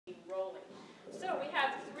So we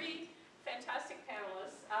have three fantastic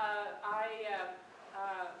panelists.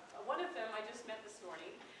 One of them I just met this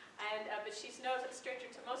morning, and but she's no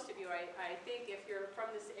stranger to most of you, I think, if you're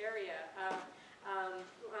from this area.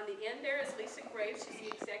 On the end there is Leah Bolger. She's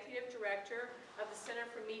the Executive Director of the Center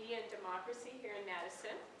for Media and Democracy here in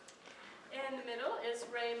Madison. In the middle is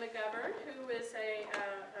Ray McGovern, who is a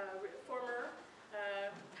former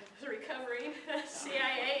recovering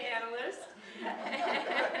CIA analyst.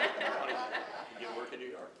 You work in New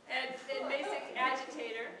York. And basic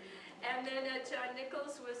agitator. And then John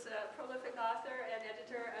Nichols was a prolific author and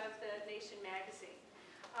editor of The Nation magazine.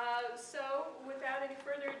 So without any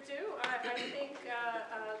further ado, I think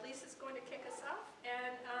Lisa's going to kick us off.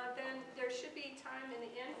 And then there should be time in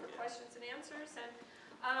the end for questions and answers. And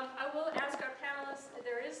I will ask our panelists,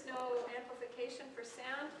 there is no amplification for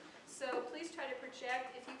sound, so please try to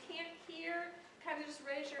project. If you can't hear, kind of just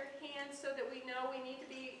raise your hand so that we know we need to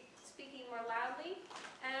be speaking more loudly,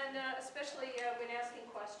 and especially when asking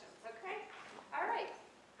questions, okay? All right,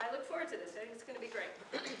 I look forward to this. I think it's going to be great.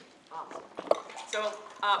 Awesome. So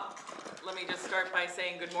let me just start by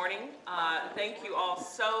saying good morning. Thank you all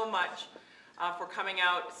so much for coming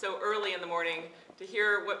out so early in the morning to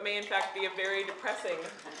hear what may in fact be a very depressing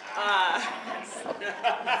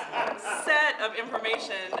set of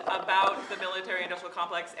information about the military-industrial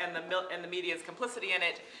complex and the media's complicity in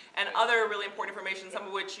it, and other really important information, some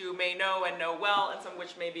of which you may know and know well, and some of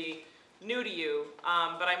which may be new to you.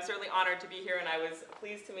 But I'm certainly honored to be here, and I was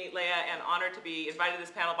pleased to meet Leah and honored to be invited to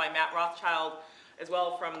this panel by Matt Rothschild, as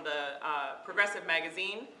well from the Progressive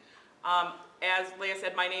magazine. As Leah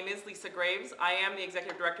said, my name is Leah Bolger. I am the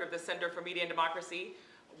Executive Director of the Center for Media and Democracy.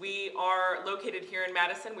 We are located here in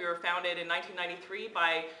Madison. We were founded in 1993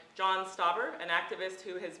 by John Stauber, an activist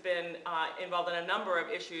who has been involved in a number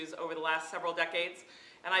of issues over the last several decades.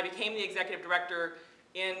 And I became the Executive Director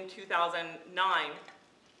in 2009.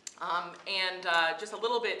 Just a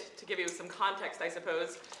little bit to give you some context, I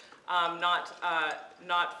suppose, not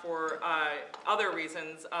for other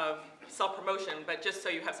reasons of self-promotion, but just so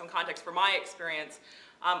you have some context for my experience.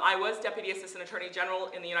 I was Deputy Assistant Attorney General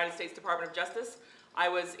in the United States Department of Justice. I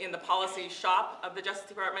was in the policy shop of the Justice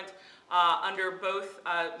Department under both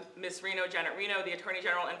Ms. Reno, Janet Reno, the Attorney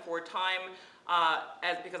General, and for a time,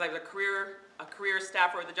 because I was a career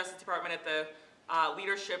staffer at the Justice Department at the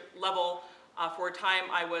leadership level. For a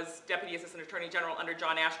time, I was Deputy Assistant Attorney General under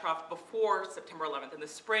John Ashcroft before September 11th. In the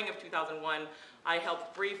spring of 2001, I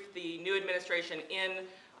helped brief the new administration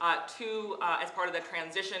as part of the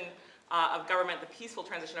transition of government, the peaceful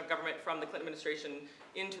transition of government from the Clinton administration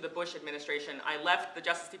into the Bush administration. I left the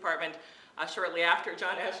Justice Department shortly after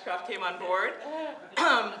John Ashcroft came on board.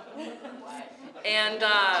 And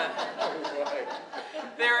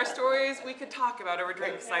there are stories we could talk about over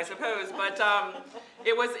drinks, I suppose, but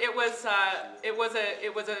it was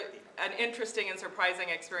an interesting and surprising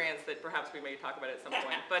experience that perhaps we may talk about at some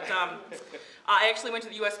point. But I actually went to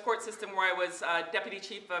the U.S. court system where I was Deputy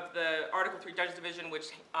Chief of the Article III Judges Division,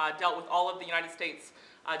 which dealt with all of the United States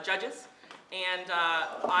judges. And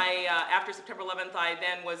after September 11th, I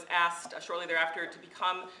then was asked shortly thereafter to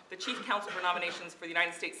become the Chief Counsel for Nominations for the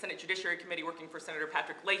United States Senate Judiciary Committee, working for Senator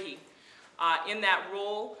Patrick Leahy. In that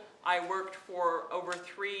role, I worked for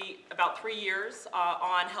about three years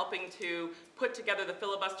on helping to put together the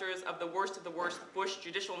filibusters of the worst Bush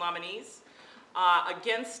judicial nominees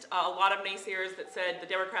against a lot of naysayers that said the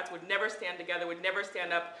Democrats would never stand together, would never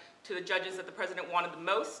stand up to the judges that the president wanted the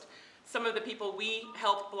most. Some of the people we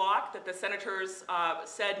helped block that the senators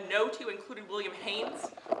said no to included William Haynes,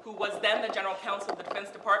 who was then the General Counsel of the Defense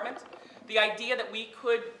Department. The idea that we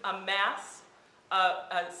could amass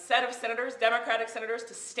a set of senators, Democratic senators,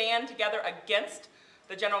 to stand together against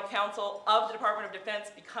the General Counsel of the Department of Defense,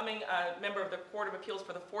 becoming a member of the Court of Appeals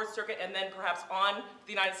for the Fourth Circuit, and then perhaps on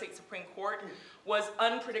the United States Supreme Court, was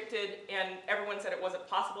unpredicted, and everyone said it wasn't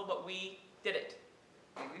possible, but we did it.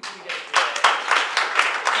 We did it.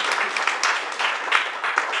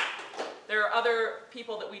 There are other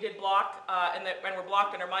people that we did block and were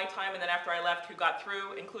blocked under my time and then after I left who got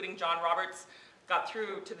through, including John Roberts, got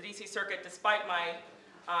through to the DC Circuit despite my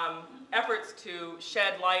efforts to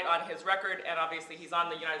shed light on his record, and obviously he's on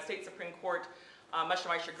the United States Supreme Court. Much to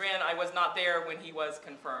my chagrin, I was not there when he was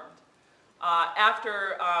confirmed.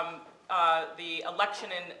 After the election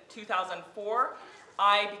in 2004,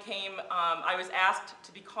 I was asked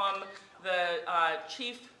to become the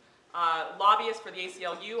chief lobbyist for the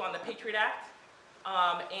ACLU on the Patriot Act,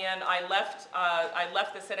 and I left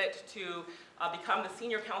the Senate to become the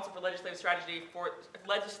senior counsel for legislative strategy for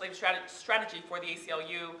the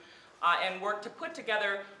ACLU, and worked to put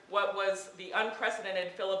together what was the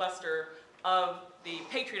unprecedented filibuster of the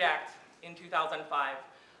Patriot Act in 2005.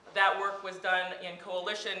 That work was done in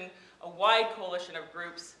coalition, a wide coalition of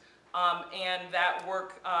groups, and that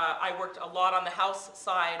work, I worked a lot on the House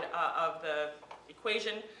side of the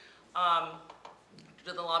equation,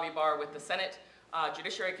 did the lobby bar with the Senate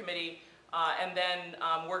Judiciary Committee, and then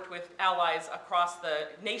worked with allies across the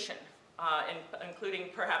nation, including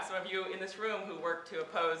perhaps some of you in this room who worked to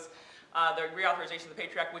oppose the reauthorization of the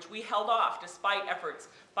Patriot Act, which we held off despite efforts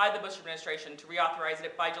by the Bush administration to reauthorize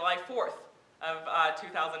it by July 4th of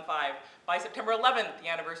 2005, by September 11th, the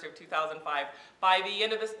anniversary of 2005, by the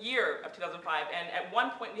end of this year of 2005. And at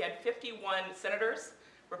one point we had 51 senators,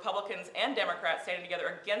 Republicans and Democrats, standing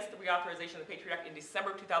together against the reauthorization of the Patriot Act in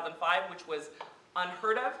December 2005, which was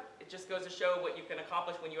unheard of. It just goes to show what you can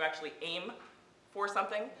accomplish when you actually aim for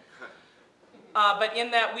something. But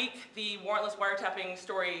in that week, the warrantless wiretapping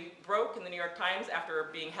story broke in the New York Times after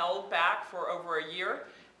being held back for over a year.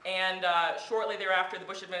 And shortly thereafter, the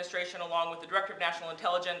Bush administration, along with the Director of National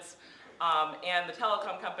Intelligence and the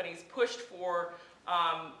telecom companies, pushed for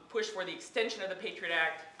the extension of the Patriot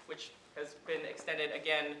Act, which has been extended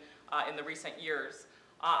again in the recent years.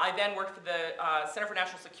 I then worked for the Center for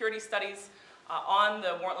National Security Studies on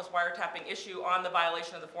the warrantless wiretapping issue, on the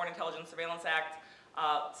violation of the Foreign Intelligence Surveillance Act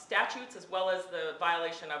statutes, as well as the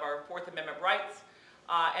violation of our Fourth Amendment rights.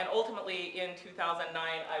 And ultimately, in 2009,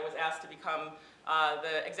 I was asked to become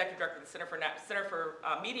the executive director of the Center for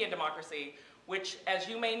Media and Democracy, which, as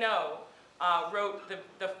you may know, wrote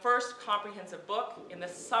the first comprehensive book in the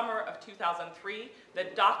summer of 2003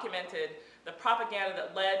 that documented the propaganda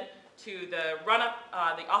that led to the run-up,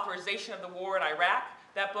 the authorization of the war in Iraq.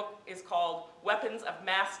 That book is called Weapons of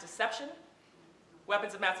Mass Deception.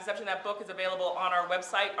 Weapons of Mass Deception. That book is available on our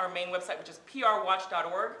website, our main website, which is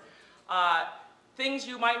prwatch.org. Things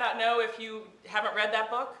you might not know if you haven't read that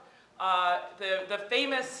book. The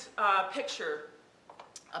famous picture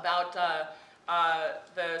about the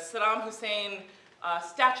Saddam Hussein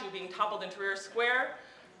statue being toppled in Tahrir Square.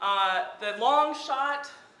 The long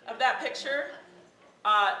shot of that picture,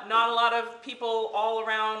 not a lot of people all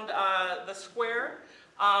around the square.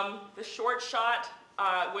 The short shot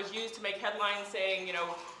was used to make headlines saying, you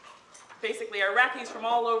know, basically Iraqis from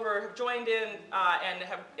all over have joined in and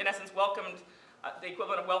have, in essence, welcomed the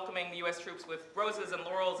equivalent of welcoming the U.S. troops with roses and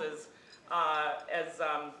laurels, as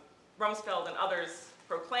Rumsfeld and others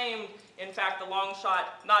proclaimed. In fact, the long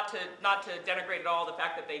shot, not to denigrate at all the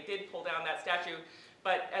fact that they did pull down that statue,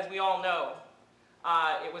 but as we all know,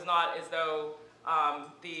 it was not as though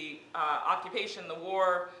the occupation, the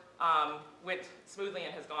war, went smoothly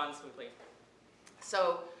and has gone smoothly.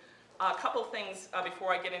 So a couple things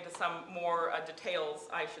before I get into some more details,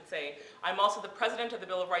 I should say. I'm also the president of the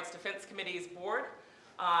Bill of Rights Defense Committee's board.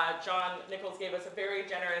 John Nichols gave us a very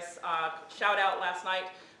generous shout out last night.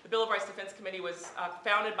 The Bill of Rights Defense Committee was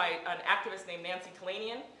founded by an activist named Nancy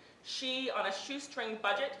Kalanian. She, on a shoestring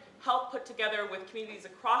budget, helped put together with communities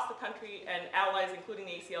across the country and allies, including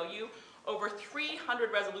the ACLU, over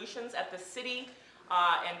 300 resolutions at the city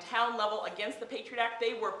and town level against the Patriot Act.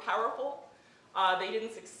 They were powerful. They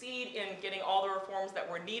didn't succeed in getting all the reforms that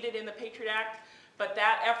were needed in the Patriot Act, but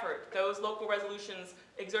that effort, those local resolutions,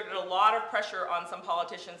 exerted a lot of pressure on some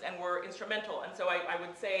politicians and were instrumental. And so I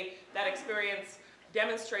would say that experience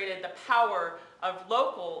demonstrated the power of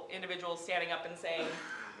local individuals standing up and saying,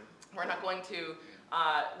 we're not going to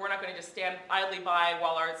just stand idly by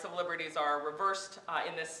while our civil liberties are reversed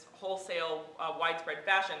in this wholesale, widespread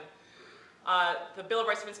fashion. The Bill of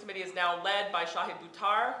Rights Defense Committee is now led by Shahid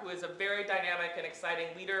Buttar, who is a very dynamic and exciting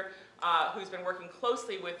leader who's been working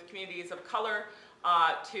closely with communities of color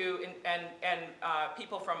and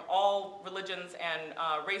people from all religions and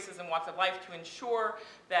races and walks of life to ensure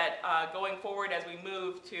that going forward as we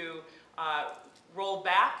move to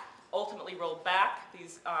ultimately roll back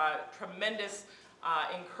these tremendous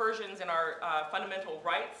incursions in our fundamental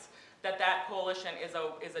rights, that coalition is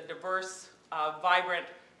a diverse, vibrant,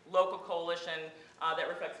 local coalition that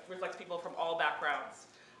reflects people from all backgrounds.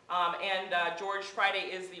 George Friday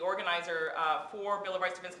is the organizer for Bill of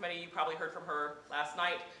Rights Defense Committee. You probably heard from her last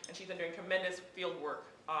night, and she's been doing tremendous field work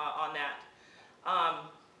on that.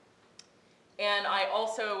 And I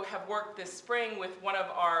also have worked this spring with one of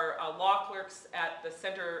our law clerks at the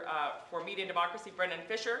Center for Media and Democracy, Brendan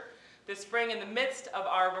Fisher. This spring, in the midst of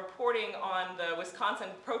our reporting on the Wisconsin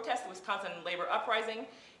protest, the Wisconsin labor uprising,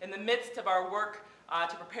 in the midst of our work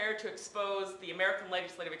to prepare to expose the American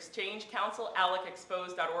Legislative Exchange Council,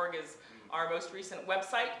 alecexposed.org is our most recent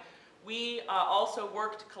website. We also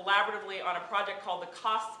worked collaboratively on a project called The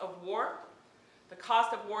Costs of War.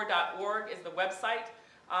 Thecostofwar.org is the website,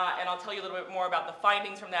 and I'll tell you a little bit more about the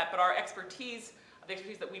findings from that, but our expertise the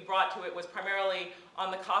expertise that we brought to it was primarily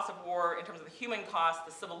on the cost of war in terms of the human cost,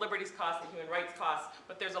 the civil liberties cost, the human rights cost,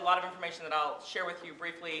 but there's a lot of information that I'll share with you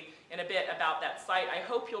briefly in a bit about that site. I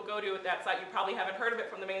hope you'll go to that site. You probably haven't heard of it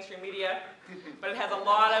from the mainstream media, but it has a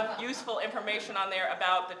lot of useful information on there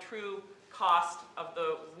about the true cost of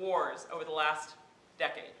the wars over the last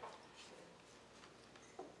decade.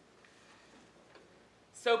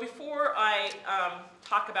 So before I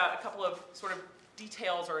talk about a couple of sort of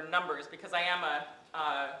details or numbers, because I'm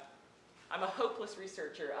a hopeless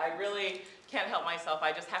researcher. I really can't help myself.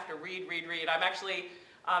 I just have to read. I'm actually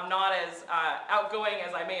not as outgoing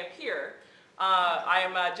as I may appear. I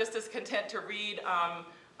am just as content to read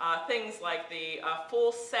things like the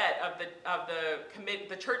full set of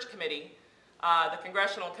the church committee, the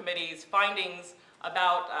congressional committee's findings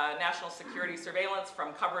about national security surveillance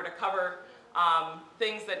from cover to cover,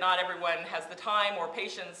 things that not everyone has the time or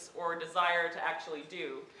patience or desire to actually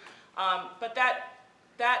do. But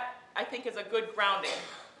that I think is a good grounding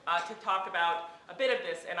to talk about a bit of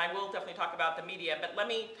this, and I will definitely talk about the media, but let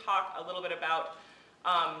me talk a little bit about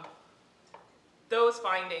those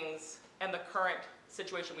findings and the current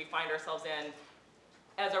situation we find ourselves in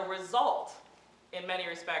as a result, in many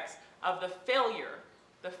respects, of the failure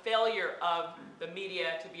of the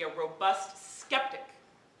media to be a robust skeptic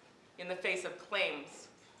in the face of claims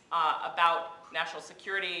about national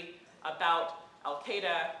security, about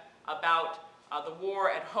Al-Qaeda, about the war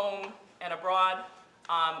at home and abroad,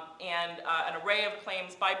 and an array of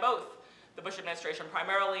claims by both the Bush administration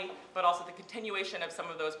primarily, but also the continuation of some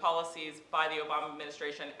of those policies by the Obama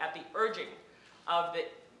administration at the urging of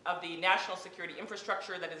the national security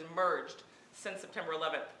infrastructure that has emerged since September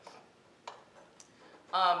 11th.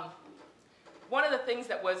 One of the things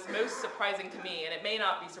that was most surprising to me, and it may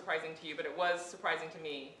not be surprising to you, but it was surprising to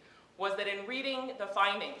me, was that in reading the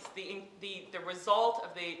findings, the result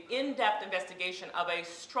of the in-depth investigation of a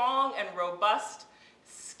strong and robust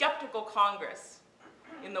skeptical Congress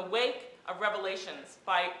in the wake of revelations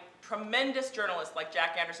by tremendous journalists like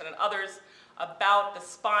Jack Anderson and others about the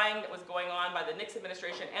spying that was going on by the Nixon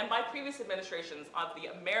administration and by previous administrations of the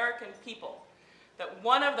American people, that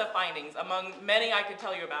one of the findings, among many I could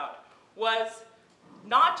tell you about, was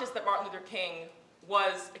not just that Martin Luther King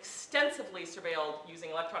was extensively surveilled using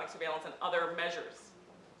electronic surveillance and other measures,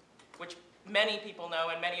 which many people know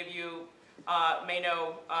and many of you may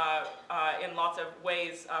know in lots of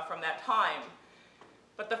ways from that time.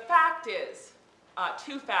 But the fact is,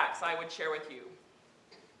 two facts I would share with you.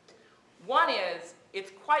 One is,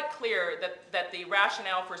 it's quite clear that the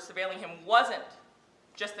rationale for surveilling him wasn't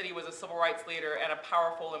just that he was a civil rights leader and a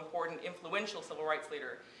powerful, important, influential civil rights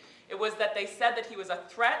leader. It was that they said that he was a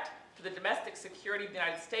threat to the domestic security of the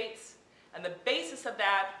United States, and the basis of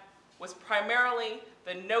that was primarily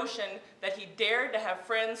the notion that he dared to have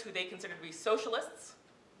friends who they considered to be socialists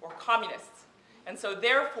or communists. And so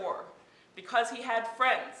therefore, because he had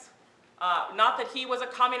friends, not that he was a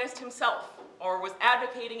communist himself or was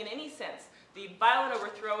advocating in any sense the violent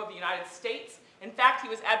overthrow of the United States. In fact, he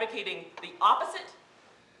was advocating the opposite,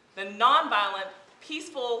 the nonviolent,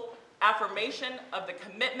 peaceful affirmation of the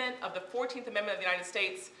commitment of the 14th Amendment of the United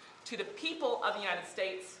States to the people of the United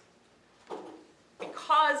States.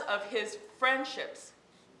 Because of his friendships,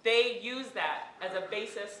 they used that as a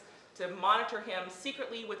basis to monitor him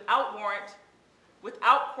secretly without warrant,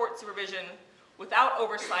 without court supervision, without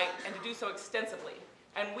oversight, and to do so extensively.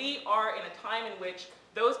 And we are in a time in which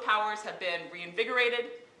those powers have been reinvigorated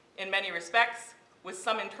in many respects, with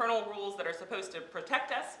some internal rules that are supposed to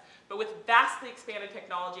protect us, but with vastly expanded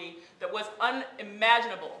technology that was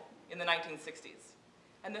unimaginable in the 1960s.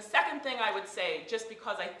 And the second thing I would say, just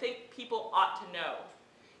because I think people ought to know,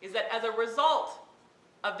 is that as a result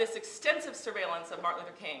of this extensive surveillance of Martin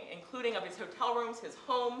Luther King, including of his hotel rooms, his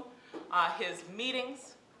home, his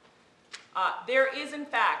meetings, there is in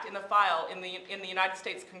fact in the file in the United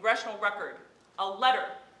States congressional record a letter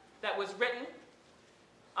that was written.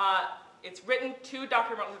 It's written to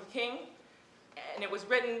Dr. Martin Luther King, and it was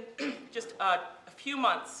written just a few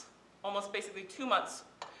months, almost basically 2 months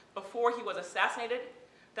before he was assassinated.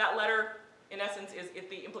 That letter, in essence, is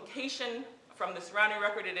the implication from the surrounding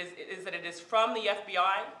record is that it is from the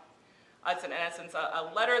FBI. It's in essence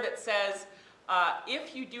a letter that says,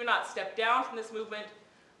 if you do not step down from this movement,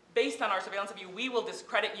 based on our surveillance of you, we will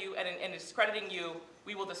discredit you, and in discrediting you,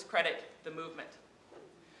 we will discredit the movement.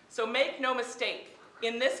 So make no mistake,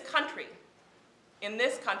 in this country,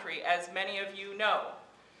 as many of you know,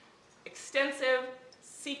 extensive,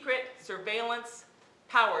 secret surveillance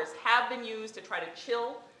powers have been used to try to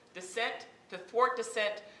chill dissent, to thwart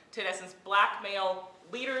dissent, to, in essence, blackmail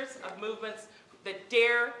leaders of movements that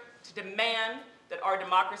dare to demand that our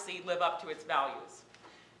democracy live up to its values.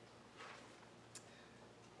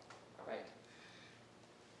 All right.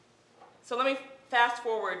 So let me fast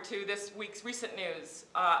forward to this week's recent news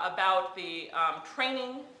about the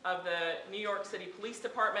training of the New York City Police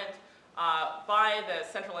Department by the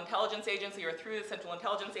Central Intelligence Agency or through the Central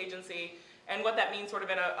Intelligence Agency, and what that means sort of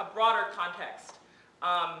in a broader context.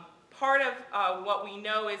 Part of what we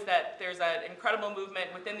know is that there's an incredible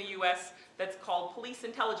movement within the US that's called police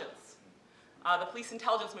intelligence, the police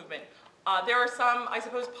intelligence movement. There are some, I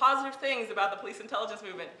suppose, positive things about the police intelligence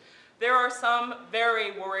movement. There are some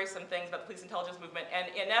very worrisome things about the police intelligence movement, and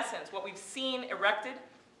in essence, what we've seen erected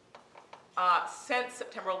since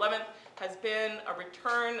September 11th has been a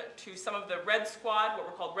return to some of the Red Squad, what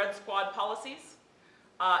were called Red Squad policies,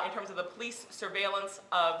 in terms of the police surveillance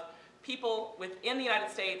of people within the United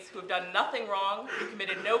States who have done nothing wrong, who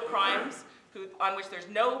committed no crimes, on which there's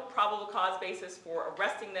no probable cause basis for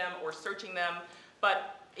arresting them or searching them,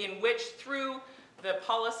 but in which through the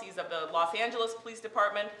policies of the Los Angeles Police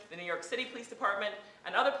Department, the New York City Police Department,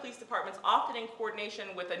 and other police departments, often in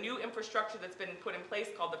coordination with a new infrastructure that's been put in place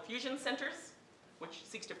called the Fusion Centers, which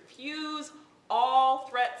seeks to fuse all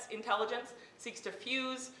threats intelligence, seeks to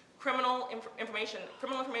fuse criminal information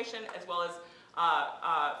as well as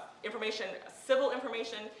civil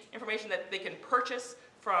information that they can purchase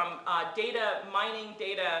from data mining,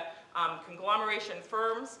 data conglomeration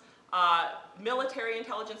firms, military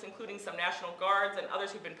intelligence, including some National Guards and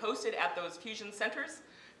others who've been posted at those fusion centers,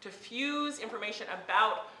 to fuse information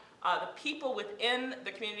about the people within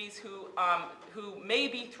the communities who may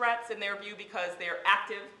be threats in their view because they're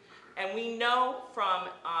active. And we know from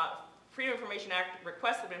Freedom of Information Act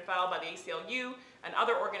requests that have been filed by the ACLU and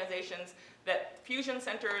other organizations that fusion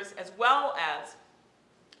centers, as well as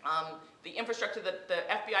the infrastructure that the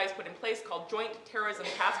FBI has put in place called Joint Terrorism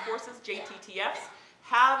Task Forces, JTTFs,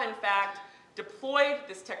 have in fact deployed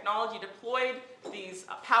this technology, deployed these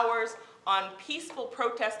powers on peaceful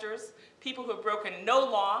protesters, people who have broken no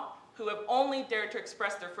law, who have only dared to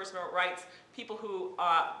express their First Amendment rights, people who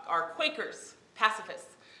are Quakers,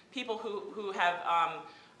 pacifists, people who have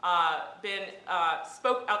been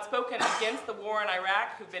outspoken against the war in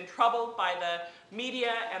Iraq, who've been troubled by the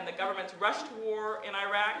media and the government's rush to war in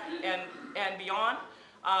Iraq and beyond.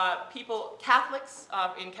 People, Catholics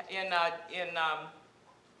in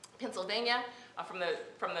Pennsylvania, from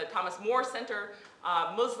the Thomas More Center,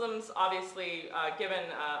 Muslims, obviously, given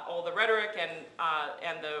all the rhetoric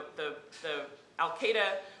and the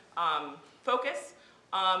Al-Qaeda focus,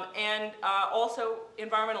 and also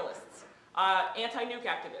environmentalists, anti-nuke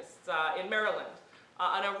activists in Maryland,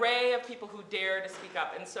 an array of people who dare to speak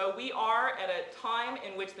up. And so we are at a time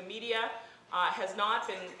in which the media has not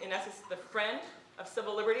been, in essence, the friend of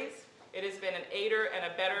civil liberties. It has been an aider and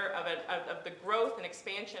abetter of the growth and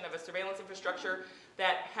expansion of a surveillance infrastructure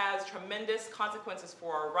that has tremendous consequences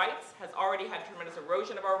for our rights, has already had tremendous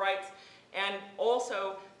erosion of our rights, and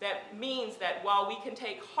also that means that while we can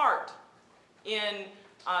take heart in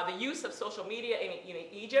the use of social media in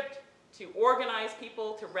Egypt to organize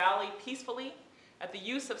people to rally peacefully, at the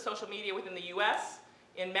use of social media within the US,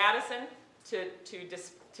 in Madison,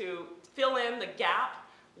 to fill in the gap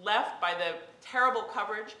left by the terrible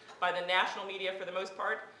coverage by the national media for the most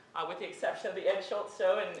part, with the exception of the Ed Schultz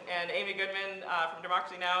show and Amy Goodman from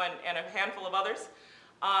Democracy Now! And a handful of others.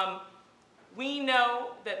 We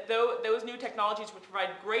know that those new technologies, which provide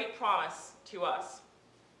great promise to us,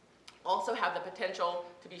 also have the potential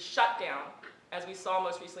to be shut down, as we saw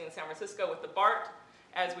most recently in San Francisco with the BART,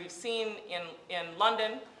 as we've seen in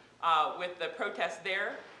London with the protests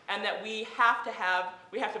there, and that we have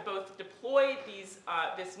to both deploy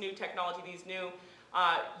this new technology, these new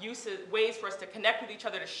ways for us to connect with each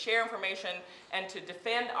other, to share information, and to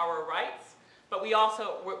defend our rights, but we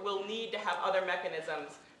also will need to have other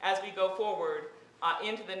mechanisms as we go forward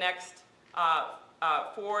into the next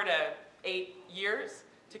 4 to 8 years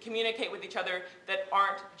to communicate with each other that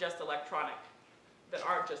aren't just electronic.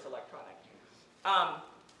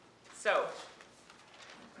 So,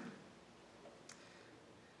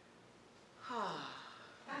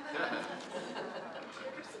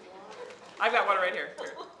 I've got water right here.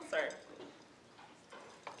 Sorry.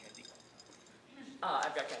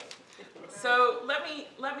 I've got candy. So let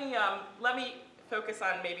me focus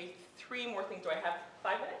on maybe 3 more things. Do I have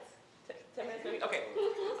 5 minutes? 10 minutes maybe? Okay.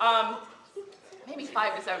 Maybe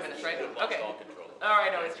 5 to 7 minutes, right? Okay. All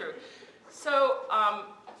right, no, it's true. So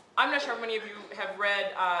I'm not sure how many of you have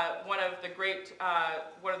read one of the great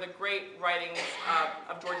writings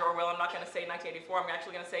of George Orwell. I'm not going to say 1984. I'm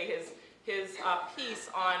actually going to say his piece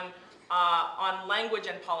on language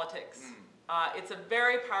and politics. It's a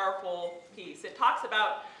very powerful piece. It talks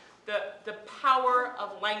about the power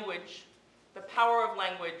of language,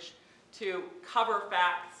 to cover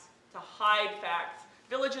facts, to hide facts.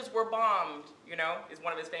 Villages were bombed, you know, is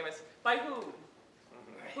one of his famous, by who?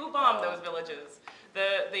 Who bombed those villages?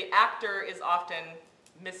 The actor is often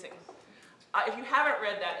missing. If you haven't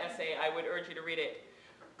read that essay, I would urge you to read it.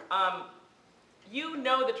 You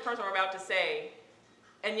know the terms I'm about to say,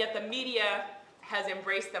 and yet the media has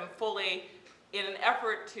embraced them fully in an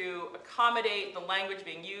effort to accommodate the language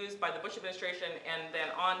being used by the Bush administration and then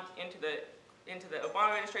on into the Obama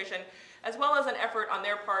administration, as well as an effort on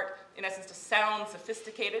their part, in essence, to sound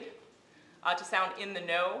sophisticated, to sound in the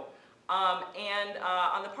know, and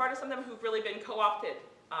on the part of some of them who've really been co-opted.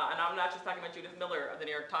 And I'm not just talking about Judith Miller of the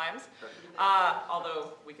New York Times,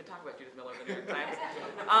 although we could talk about Judith Miller of the New York Times,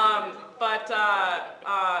 but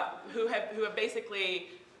who have basically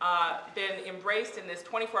been embraced in this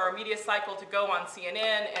 24-hour media cycle to go on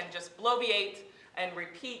CNN and just bloviate and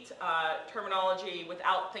repeat terminology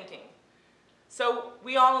without thinking. So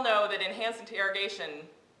we all know that enhanced interrogation,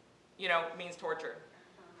 you know, means torture.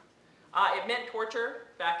 It meant torture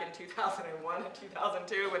back in 2001 and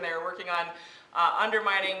 2002 when they were working on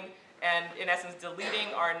undermining and, in essence,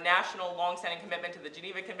 deleting our national long-standing commitment to the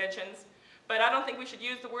Geneva Conventions. But I don't think we should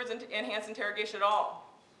use the words enhanced interrogation at all.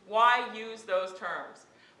 Why use those terms?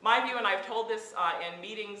 My view, and I've told this in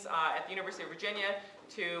meetings at the University of Virginia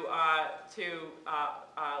to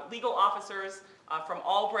legal officers from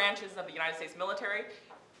all branches of the United States military,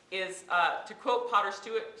 is to quote Potter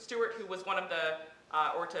Stewart, who was one of the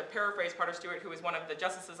or to paraphrase Potter Stewart, who was one of the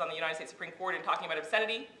justices on the United States Supreme Court in talking about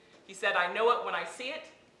obscenity. He said, "I know it when I see it."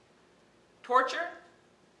 Torture,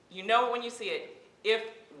 you know it when you see it. If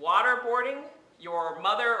waterboarding your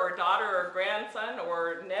mother or daughter or grandson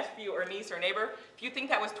or nephew or niece or neighbor, if you think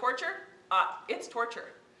that was torture, it's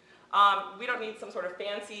torture. We don't need some sort of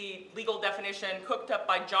fancy legal definition cooked up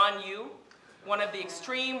by John Yoo, one of the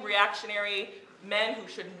extreme reactionary men who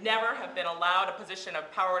should never have been allowed a position of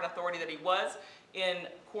power and authority that he was, in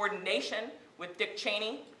coordination with Dick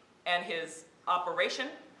Cheney and his operation.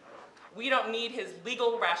 We don't need his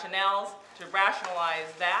legal rationales to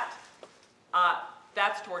rationalize that.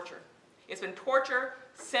 That's torture. It's been torture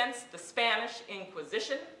since the Spanish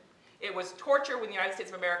Inquisition. It was torture when the United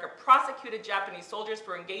States of America prosecuted Japanese soldiers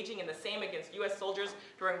for engaging in the same against US soldiers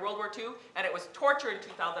during World War II, and it was torture in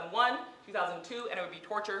 2001, 2002, and it would be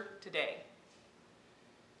torture today.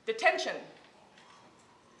 Detention.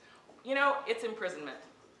 You know, it's imprisonment.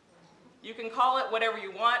 You can call it whatever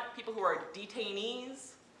you want. People who are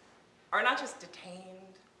detainees are not just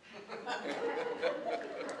detained.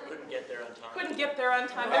 Couldn't get there on time. Couldn't get there on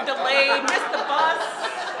time. They're delayed, missed the bus.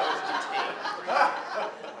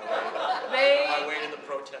 I waited the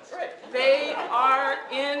protest. They are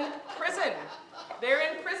in prison. They're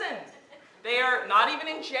in prison. They are not even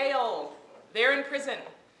in jail. They're in prison.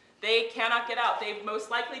 They cannot get out. They've most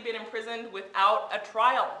likely been imprisoned without a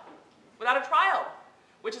trial. Without a trial,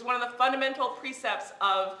 which is one of the fundamental precepts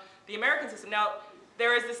of the American system. Now,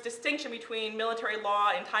 there is this distinction between military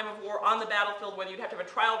law in time of war on the battlefield, when you'd have to have a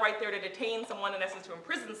trial right there to detain someone, in essence to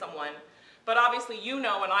imprison someone. But obviously you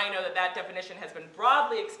know and I know that that definition has been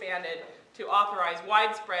broadly expanded to authorize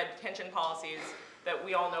widespread detention policies that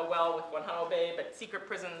we all know well with Guantanamo Bay, but secret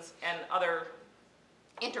prisons and other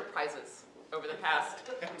enterprises over the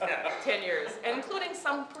past 10 years, and including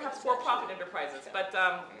some perhaps for-profit enterprises. But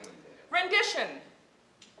rendition,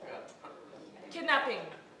 kidnapping,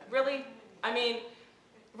 really? I mean,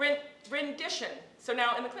 rendition. So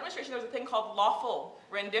now in the Clinton administration, there was a thing called lawful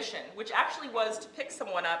rendition, which actually was to pick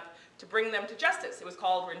someone up to bring them to justice. It was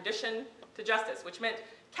called rendition to justice, which meant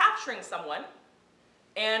capturing someone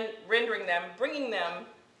and rendering them, bringing them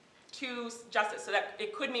to justice. So that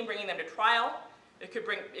it could mean bringing them to trial. It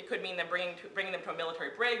could mean them bringing them to a military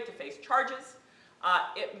brig to face charges.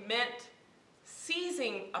 It meant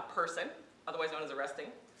seizing a person, otherwise known as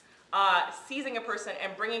arresting, seizing a person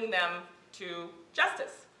and bringing them to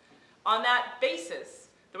justice. On that basis,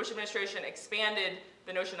 the Bush administration expanded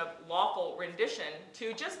the notion of lawful rendition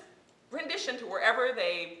to just rendition to wherever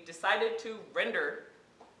they decided to render.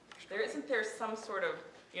 Isn't there some sort of,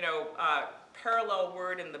 you know, parallel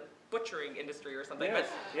word in the butchering industry or something? Yes,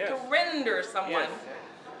 but yes. to render someone,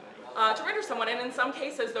 and in some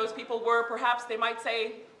cases, those people were perhaps, they might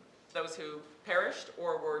say, those who perished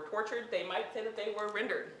or were tortured, they might say that they were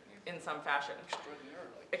rendered in some fashion.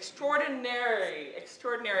 Extraordinary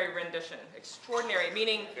rendition. Extraordinary,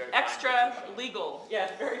 meaning extra legal.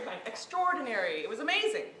 Yes, very fine. Extraordinary. It was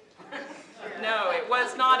amazing. No, it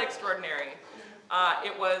was not extraordinary.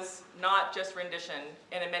 It was not just rendition,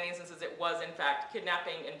 and in many instances it was, in fact,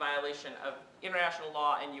 kidnapping in violation of international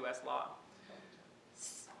law and US law.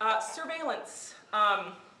 Surveillance,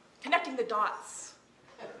 connecting the dots.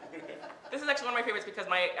 This is actually one of my favorites because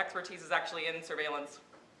my expertise is actually in surveillance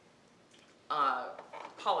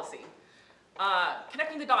policy.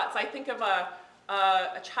 Connecting the dots, I think of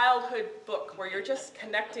a childhood book where you're just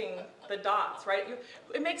connecting the dots, right?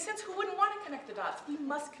 It makes sense. Who wouldn't want to connect the dots? We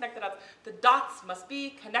must connect the dots. The dots must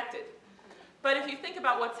be connected. But if you think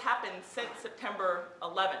about what's happened since September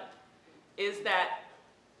 11th, is that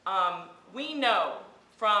we know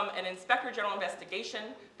from an Inspector General investigation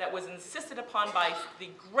that was insisted upon by the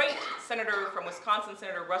great senator from Wisconsin,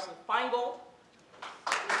 Senator Russell Feingold,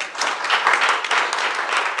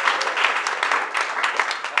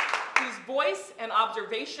 whose voice and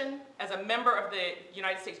observation as a member of the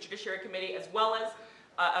United States Judiciary Committee, as well as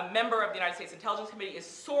a member of the United States Intelligence Committee, is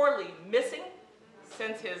sorely missing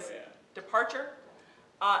since his departure.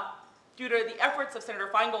 Due to the efforts of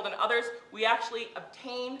Senator Feingold and others, we actually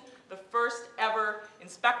obtained the first ever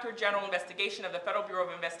Inspector General investigation of the Federal Bureau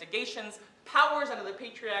of Investigation's powers under the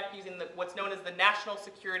Patriot Act using what's known as the National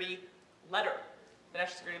Security Letter. The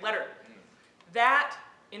National Security Letter. That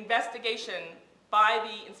investigation by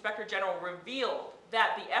the Inspector General revealed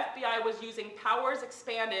that the FBI was using powers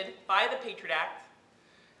expanded by the Patriot Act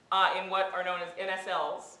in what are known as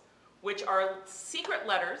NSLs, which are secret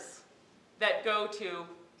letters that go to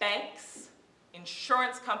banks,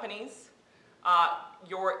 insurance companies,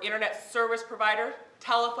 your internet service provider,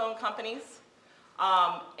 telephone companies,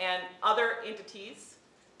 and other entities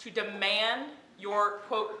to demand your,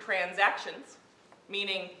 quote, transactions,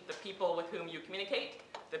 meaning the people with whom you communicate,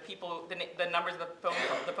 the people, the numbers of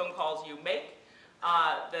the phone calls you make,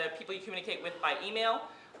 the people you communicate with by email,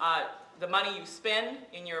 the money you spend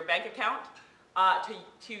in your bank account,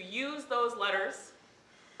 to use those letters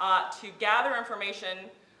to gather information,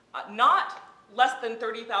 not less than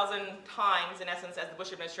 30,000 times, in essence, as the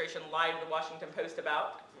Bush administration lied to the Washington Post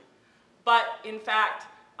about, but in fact,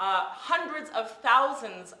 hundreds of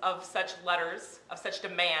thousands of such letters, of such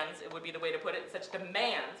demands, it would be the way to put it, such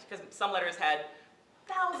demands, because some letters had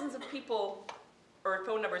thousands of people or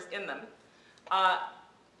phone numbers in them.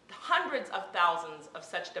 Hundreds of thousands of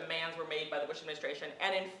such demands were made by the Bush administration,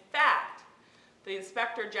 and in fact, the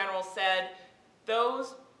Inspector General said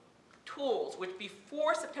those tools, which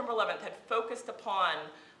before September 11th had focused upon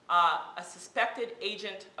a suspected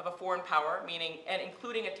agent of a foreign power, meaning, and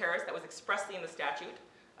including a terrorist that was expressly in the statute,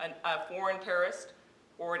 a foreign terrorist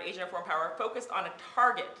or an agent of foreign power, focused on a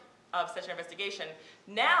target of such an investigation.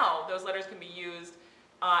 Now, those letters can be used,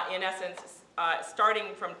 in essence,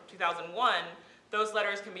 starting from 2001, those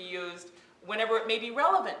letters can be used whenever it may be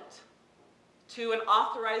relevant to an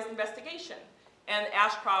authorized investigation. And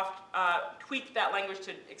Ashcroft tweaked that language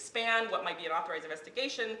to expand what might be an authorized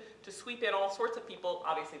investigation, to sweep in all sorts of people.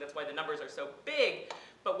 Obviously, that's why the numbers are so big.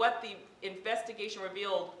 But what the investigation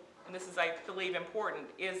revealed, and this is, I believe, important,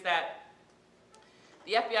 is that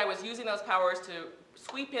the FBI was using those powers to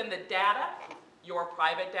sweep in the data, your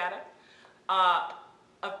private data,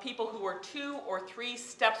 of people who were 2 or 3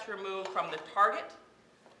 steps removed from the target.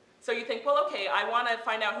 So you think, well, okay, I want to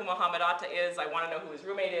find out who Mohammed Atta is. I want to know who his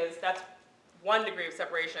roommate is. That's 1 degree of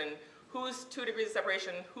separation. Who's 2 degrees of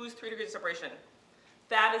separation? Who's 3 degrees of separation?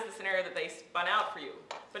 That is the scenario that they spun out for you.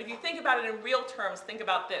 But if you think about it in real terms, think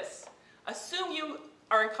about this. Assume you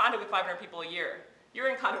are in contact with 500 people a year. You're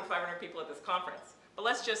in contact with 500 people at this conference. But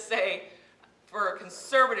let's just say, for a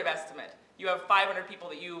conservative estimate, you have 500 people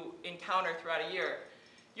that you encounter throughout a year.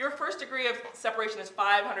 Your first degree of separation is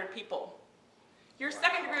 500 people. Your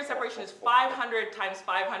second degree of separation is 500 times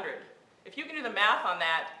 500. If you can do the math on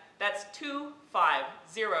that, that's 2, 5,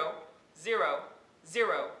 0, 0,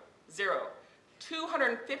 0, 0.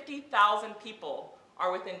 250,000 people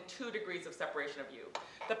are within 2 degrees of separation of you.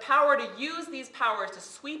 The power to use these powers to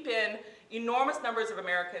sweep in enormous numbers of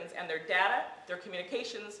Americans and their data, their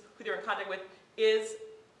communications, who they're in contact with, is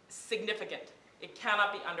significant. It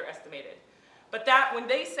cannot be underestimated. But that, when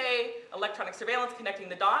they say electronic surveillance connecting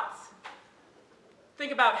the dots,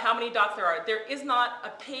 think about how many dots there are. There is not a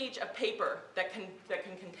page of paper that can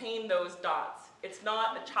contain those dots. It's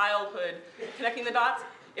not a childhood connecting the dots.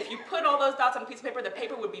 If you put all those dots on a piece of paper, the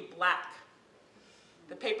paper would be black.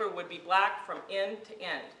 The paper would be black from end to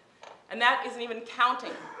end. And that isn't even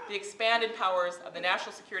counting the expanded powers of the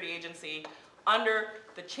National Security Agency under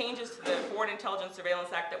the changes to the Foreign Intelligence Surveillance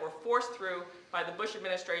Act that were forced through by the Bush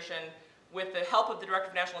administration with the help of the Director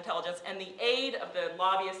of National Intelligence and the aid of the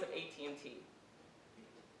lobbyists of AT&T.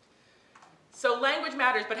 So language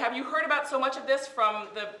matters, but have you heard about so much of this from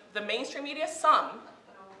the mainstream media? Some,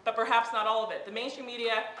 but perhaps not all of it. The mainstream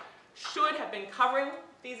media should have been covering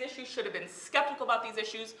these issues, should have been skeptical about these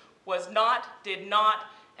issues, was not, did not,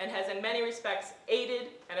 and has in many respects aided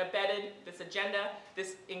and abetted this agenda,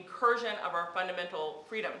 this incursion of our fundamental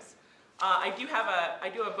freedoms. I do have a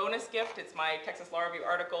bonus gift. It's my Texas Law Review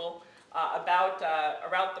article about the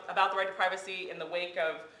right to privacy in the wake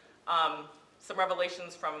of some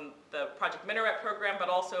revelations from the Project Minaret program, but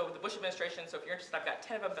also the Bush administration. So if you're interested, I've got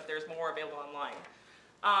 10 of them, but there's more available online.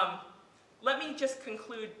 Let me just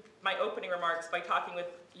conclude my opening remarks by talking with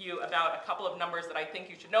you about a couple of numbers that I think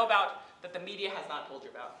you should know about that the media has not told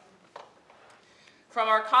you about. From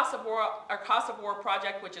our Cost of War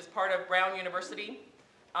project, which is part of Brown University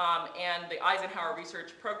and the Eisenhower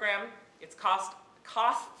Research Program, it's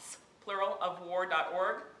costs, plural, of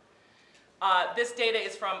war.org. This data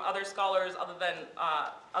is from other scholars other than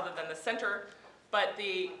the center, but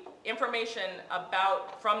the information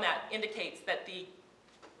from that indicates that the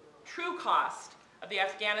true cost of the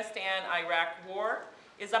Afghanistan-Iraq war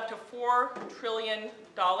is up to $4 trillion.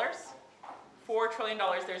 $4 trillion,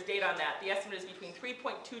 there's data on that. The estimate is between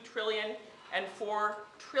 $3.2 trillion and $4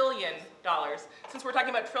 trillion. Since we're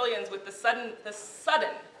talking about trillions, with the sudden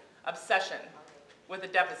obsession with a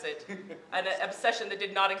deficit, an obsession that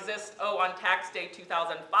did not exist, on tax day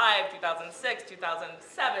 2005, 2006,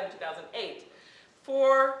 2007, 2008.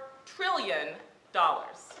 $4 trillion.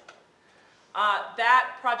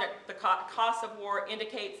 That project, the cost of war,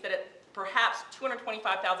 indicates that perhaps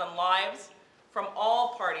 225,000 lives from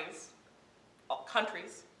all parties, all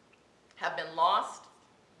countries, have been lost.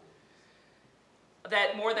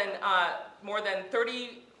 That more than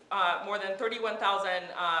 31,000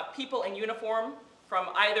 people in uniform from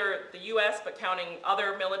either the U.S., but counting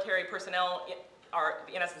other military personnel,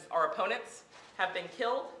 in essence, our opponents, have been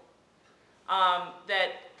killed.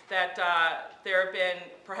 That there have been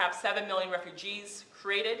perhaps 7 million refugees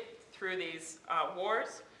created through these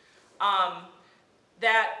wars.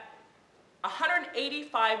 That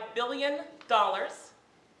 $185 billion has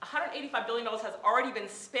already been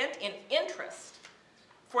spent in interest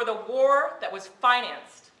for the war that was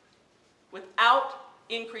financed without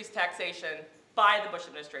increased taxation by the Bush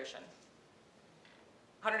administration.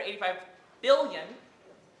 185 billion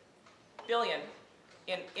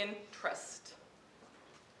in interest.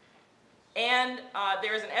 And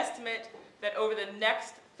there is an estimate that over the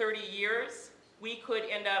next 30 years, we could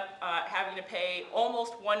end up having to pay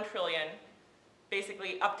almost $1 trillion,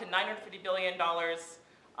 basically up to $950 billion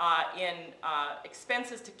in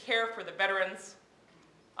expenses to care for the veterans,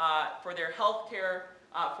 for their health care,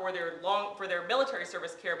 for their military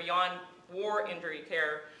service care beyond war injury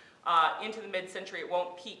care into the mid-century. It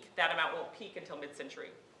won't peak. That amount won't peak until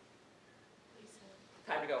mid-century.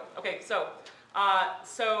 Time to go. Okay, so I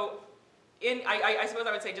suppose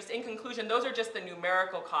I would say, just in conclusion, those are just the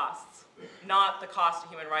numerical costs, not the cost of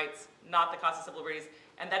human rights, not the cost of civil liberties,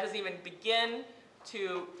 and that doesn't even begin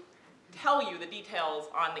to tell you the details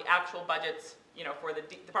on the actual budgets, for the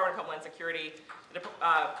Department of Homeland Security,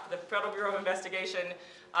 the Federal Bureau of Investigation,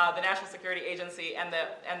 the National Security Agency, and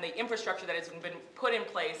the infrastructure that has been put in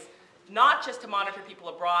place, not just to monitor people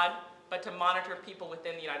abroad, but to monitor people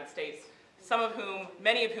within the United States. Some of whom,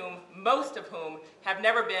 many of whom, most of whom have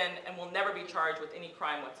never been and will never be charged with any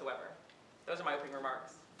crime whatsoever. Those are my opening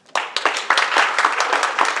remarks.